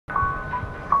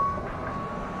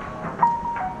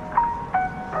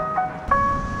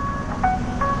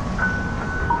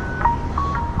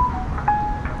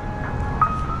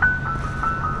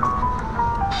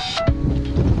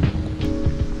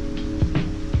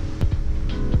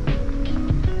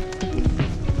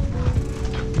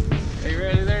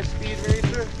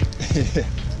Don't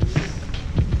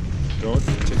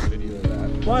take video of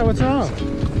that. Why? What's wrong?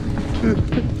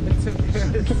 It's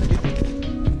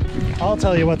embarrassing. I'll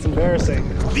tell you what's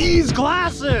embarrassing. These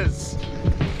glasses! I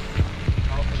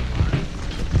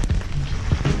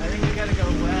think we gotta go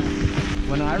west.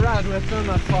 When I ride with them,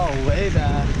 I fall way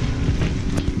back.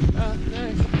 Oh,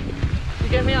 nice. You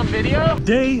get me on video?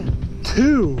 Day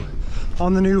 2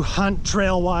 on the new Hunt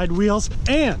trail wide wheels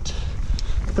and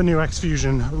the new X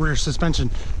Fusion rear suspension.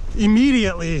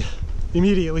 Immediately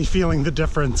feeling the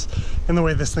difference in the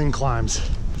way this thing climbs.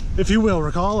 If you will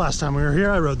recall, last time we were here,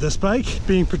 I rode this bike,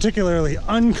 being particularly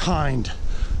unkind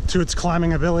to its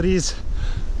climbing abilities.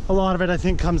 A lot of it, I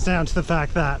think, comes down to the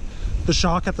fact that the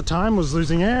shock at the time was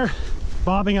losing air,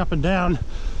 bobbing up and down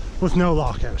with no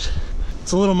lockout.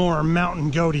 It's a little more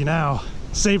mountain goaty now,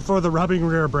 save for the rubbing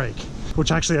rear brake,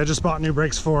 which actually I just bought new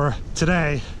brakes for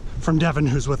today from Devin,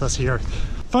 who's with us here.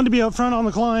 Fun to be out front on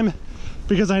the climb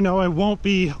because I know I won't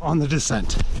be on the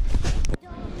descent.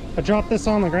 I dropped this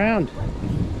on the ground.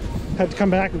 Had to come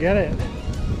back and get it.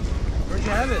 Where'd you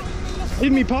have it?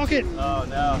 In me pocket. Oh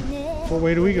no. What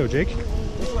way do we go, Jake?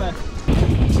 This way.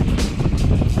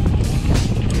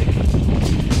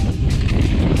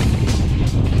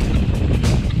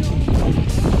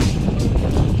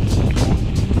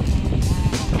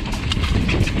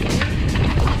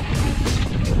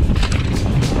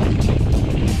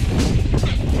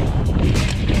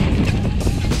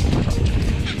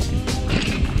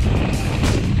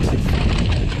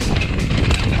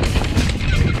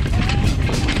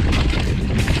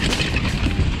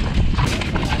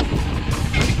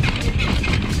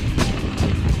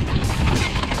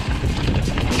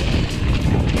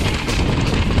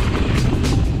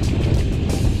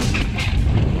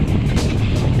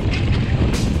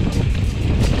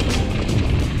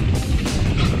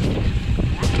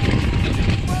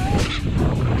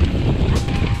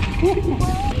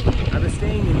 I was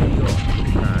staying in New York at the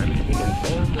time, and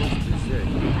almost deserted.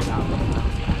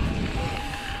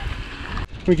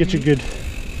 We get you good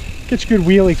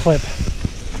wheelie clip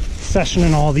session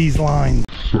in all these lines.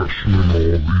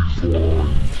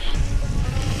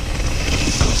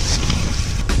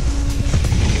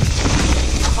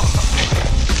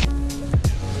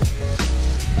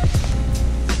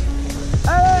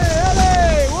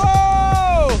 Hey,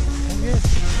 whoa!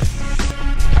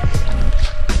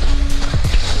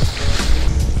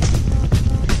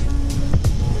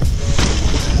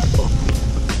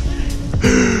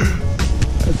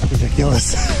 That's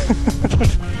ridiculous.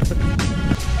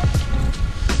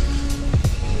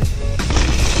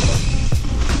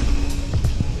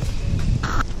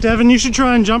 Devin, you should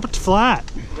try and jump it to flat.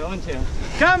 I'm going to.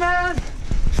 Come on!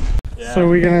 Yeah. So are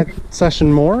we gonna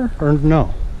session more or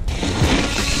no?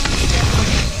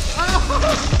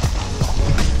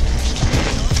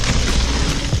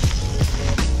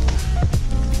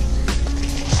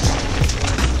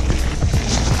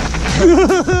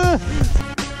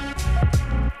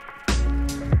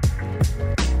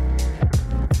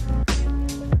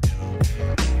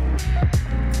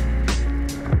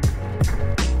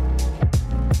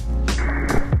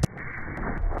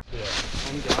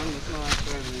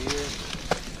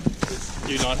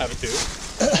 Do you not have a tube?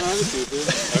 I don't have a tube, dude.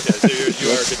 Okay, so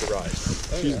you are good to ride.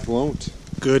 She's blown.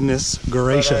 Goodness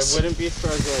gracious. But I wouldn't be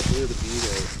surprised if I blew the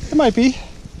beat. It might be.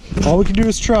 All we can do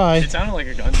is try. It sounded like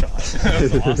a gunshot. That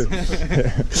was awesome.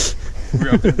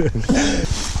 We're up there.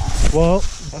 Well,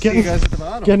 You guys at the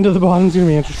bottom. getting to the bottom is gonna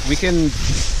be interesting. We can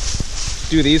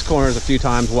do these corners a few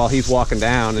times while he's walking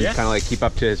down and Yeah. kind of like keep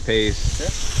up to his pace. Yeah.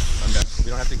 I'm down. We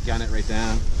don't have to gun it right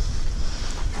down.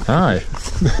 Hi.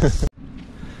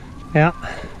 Yeah.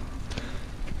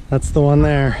 That's the one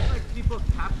there.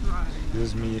 This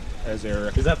is me as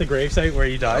Eric. Is that the gravesite where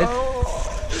you died?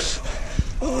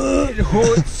 It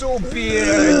hurts so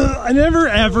bad. I never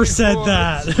ever said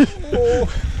that. Oh,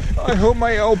 I hurt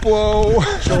my elbow.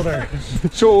 Shoulder.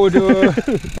 Shoulder.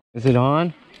 Is it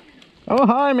on? Oh,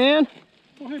 hi, man.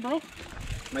 Oh, hey, bro.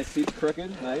 My seat's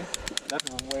crooked. Nice.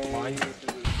 That's way.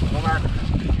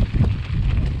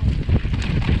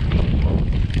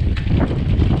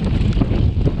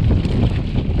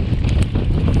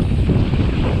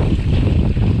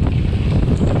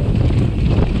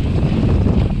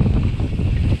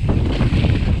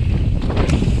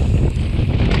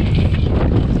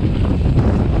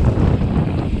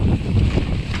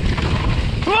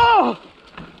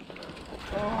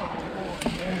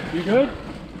 You good?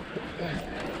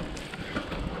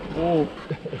 Oh.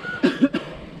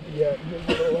 Yeah, you're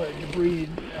gonna let you breathe.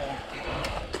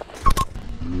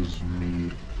 Is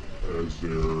me as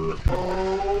Eric.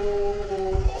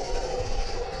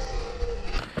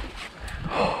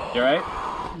 You alright?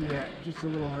 Yeah, just a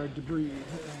little hard to breathe.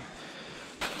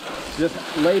 Just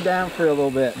lay down for a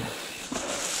little bit.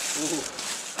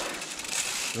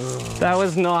 That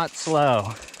was not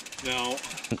slow. No.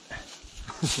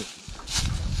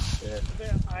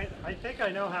 I think I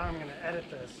know how I'm gonna edit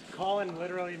this. Colin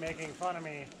literally making fun of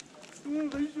me. Oh,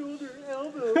 my shoulder,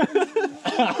 elbow.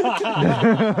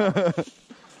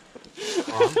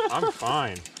 I'm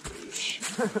fine.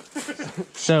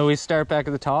 So we start back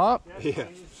at the top? Yeah.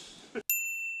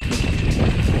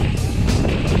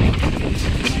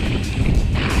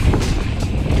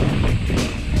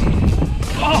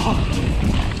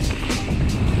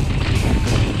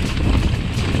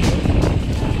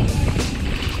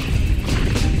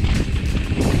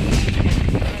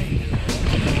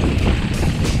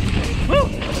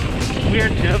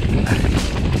 Weird tip.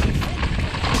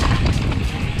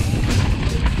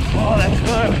 Oh, that's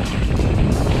good.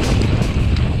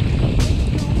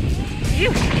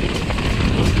 Phew.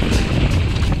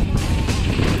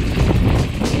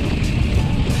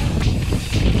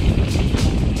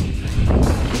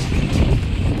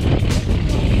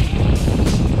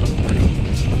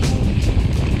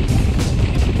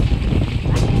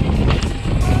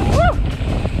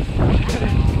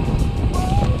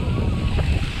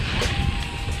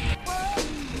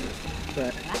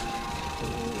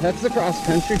 That's the cross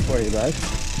country for you, bud.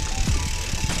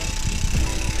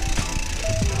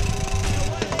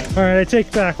 All right, I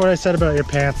take back what I said about your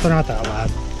pants. They're not that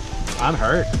loud. I'm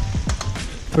hurt.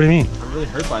 What do you mean? I'm really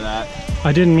hurt by that.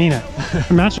 I didn't mean it.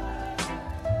 Imagine.